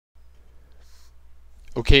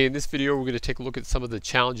Okay, in this video we're going to take a look at some of the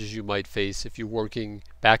challenges you might face if you're working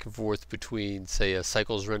back and forth between, say, a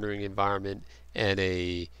Cycles rendering environment and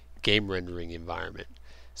a game rendering environment.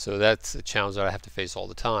 So that's a challenge that I have to face all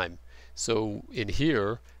the time. So in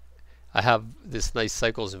here I have this nice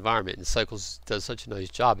Cycles environment, and Cycles does such a nice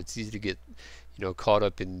job. It's easy to get caught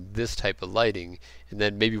up in this type of lighting, and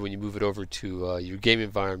then maybe when you move it over to your game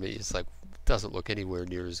environment, it's like doesn't look anywhere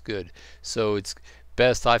near as good. So it's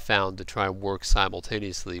best, I found, to try and work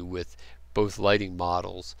simultaneously with both lighting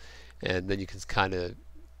models, and then you can kind of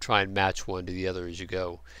try and match one to the other as you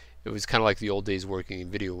go. It was kind of like the old days working in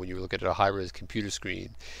video when you were looking at a high-res computer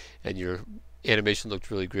screen and your animation looked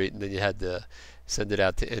really great, and then you had to send it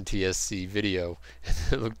out to NTSC video and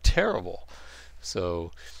it looked terrible.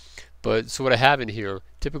 So what I have in here,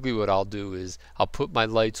 typically what I'll do is I'll put my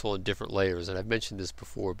lights on different layers, and I've mentioned this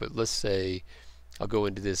before, but let's say I'll go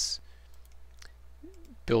into this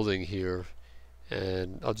building here,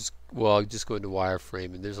 and I'll just go into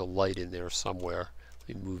wireframe, and there's a light in there somewhere.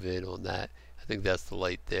 Let me move in on that. I think that's the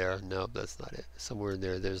light there. No, that's not it. Somewhere in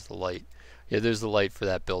there, there's the light. Yeah, there's the light for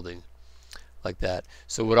that building, like that.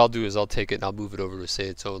 So what I'll do is I'll take it and I'll move it over to, say,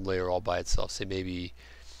 its own layer all by itself. Say maybe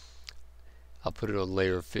I'll put it on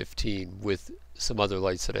layer 15 with some other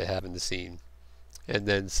lights that I have in the scene. And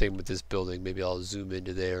then same with this building. Maybe I'll zoom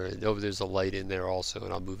into there, and there's a light in there also,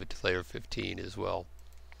 and I'll move it to layer 15 as well.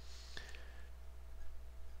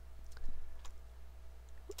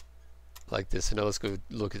 Like this. And now let's go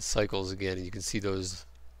look at Cycles again, and you can see those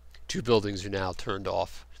two buildings are now turned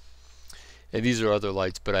off. And these are other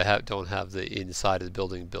lights, but I don't have the inside of the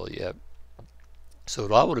building built yet. So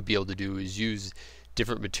what I want to be able to do is use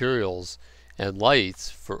different materials and lights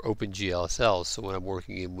for OpenGLSL, so when I'm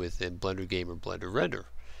working in Blender Game or Blender Render.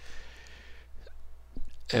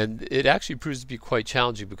 And it actually proves to be quite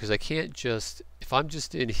challenging, because I can't just, if I'm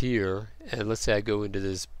just in here, and let's say I go into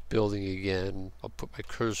this building again, I'll put my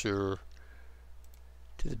cursor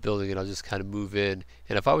to the building and I'll just kind of move in,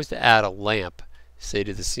 and if I was to add a lamp, say,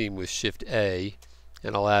 to the scene with Shift A,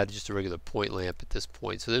 and I'll add just a regular point lamp at this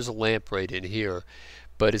point. So there's a lamp right in here,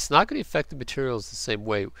 but it's not going to affect the materials the same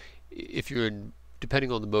way if you're in,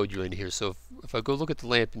 depending on the mode you're in here. So if I go look at the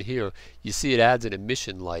lamp in here, you see it adds an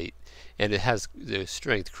emission light, and it has the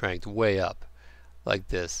strength cranked way up like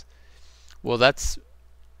this. Well, that's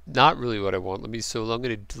not really what I want. So I'm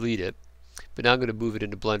going to delete it, but now I'm going to move it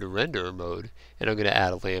into Blender Render mode, and I'm going to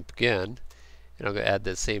add a lamp again, and I'm going to add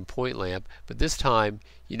that same point lamp, but this time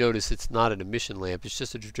you notice it's not an emission lamp, it's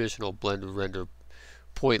just a traditional Blender Render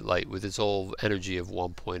point light with its old energy of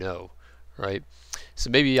 1.0, right? So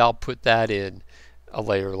maybe I'll put that in a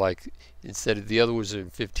layer, like instead of the other was in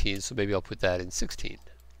 15, so maybe I'll put that in 16,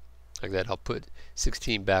 like that. I'll put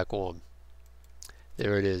 16 back on.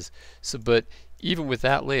 There it is. So, but even with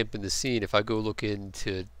that lamp in the scene, if I go look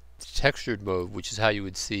into textured mode, which is how you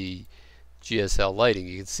would see GSL lighting,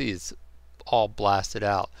 you can see it's all blasted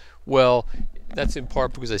out. Well, that's in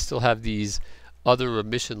part because I still have these other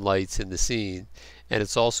emission lights in the scene, and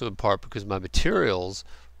it's also in part because my materials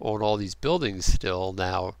on all these buildings still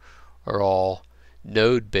now are all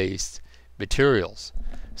node based materials.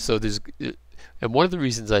 So and one of the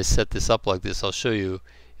reasons I set this up like this, I'll show you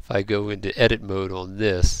if I go into edit mode on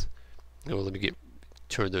this. Let me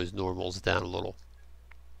turn those normals down a little.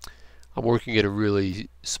 I'm working at a really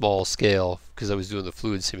small scale because I was doing the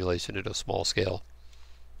fluid simulation at a small scale.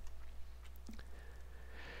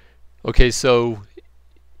 Okay, so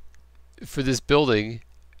for this building,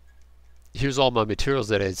 here's all my materials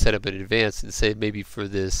that I had set up in advance, and say maybe for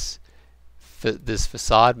this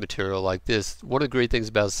facade material like this, one of the great things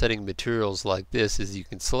about setting materials like this is you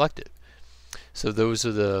can select it. So those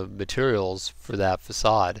are the materials for that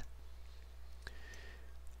facade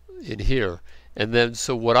in here. And then,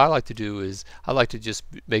 so what I like to do is I like to just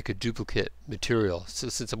make a duplicate material. So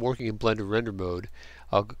since I'm working in Blender Render mode,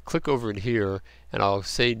 I'll click over in here and I'll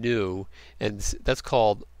say new, and that's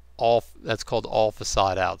called all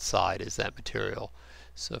facade outside is that material.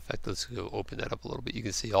 So in fact, let's go open that up a little bit. You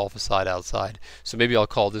can see all facade outside. So maybe I'll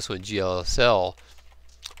call this one GLSL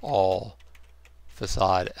all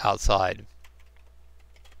facade outside.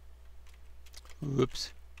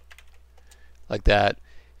 Whoops. Like that.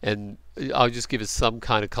 And I'll just give it some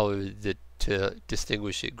kind of color to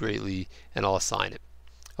distinguish it greatly, and I'll assign it.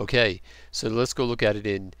 Okay, so let's go look at it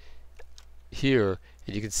in here,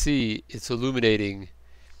 and you can see it's illuminating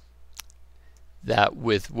that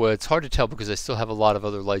with, well, it's hard to tell because I still have a lot of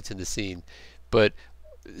other lights in the scene, but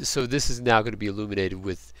so this is now going to be illuminated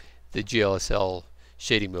with the GLSL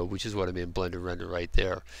shading mode, which is what I'm in Blender Render right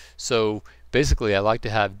there. So basically I like to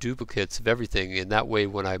have duplicates of everything, and that way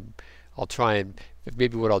when I'll try and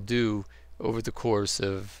maybe what I'll do over the course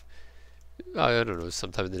of, I don't know,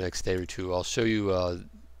 sometime in the next day or two, I'll show you an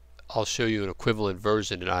equivalent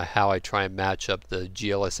version and how I try and match up the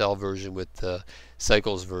GLSL version with the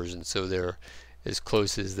Cycles version, so they're as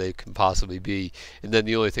close as they can possibly be. And then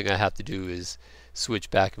the only thing I have to do is switch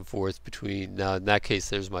back and forth between, now in that case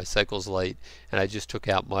there's my Cycles light, and I just took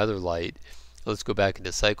out my other light. Let's go back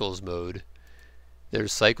into Cycles mode.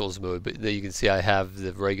 There's Cycles mode, but then you can see I have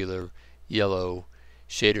the regular yellow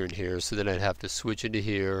shader in here, so then I'd have to switch into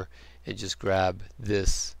here and just grab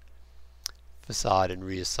this facade and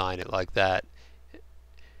reassign it like that,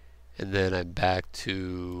 and then I'm back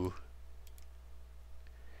to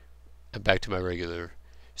my regular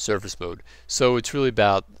surface mode. So it's really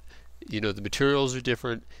about, the materials are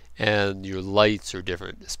different and your lights are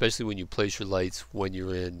different, especially when you place your lights when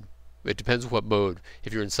you're in, it depends on what mode.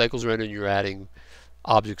 If you're in Cycles Render and you're adding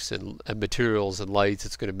objects and materials and lights,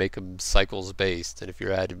 it's going to make them Cycles based, and if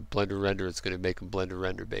you're adding Blender Render, it's going to make them Blender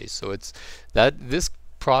Render based. So it's this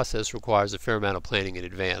process requires a fair amount of planning in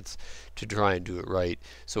advance to try and do it right.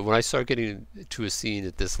 So when I start getting to a scene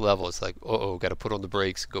at this level, it's like, got to put on the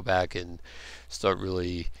brakes and go back and start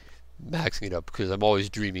really maxing it up, because I'm always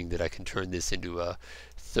dreaming that I can turn this into a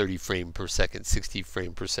 30 frame per second, 60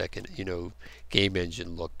 frame per second, game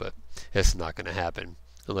engine look, but that's not going to happen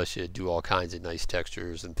unless you do all kinds of nice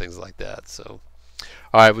textures and things like that. So,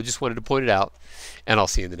 alright, we just wanted to point it out, and I'll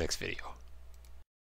see you in the next video.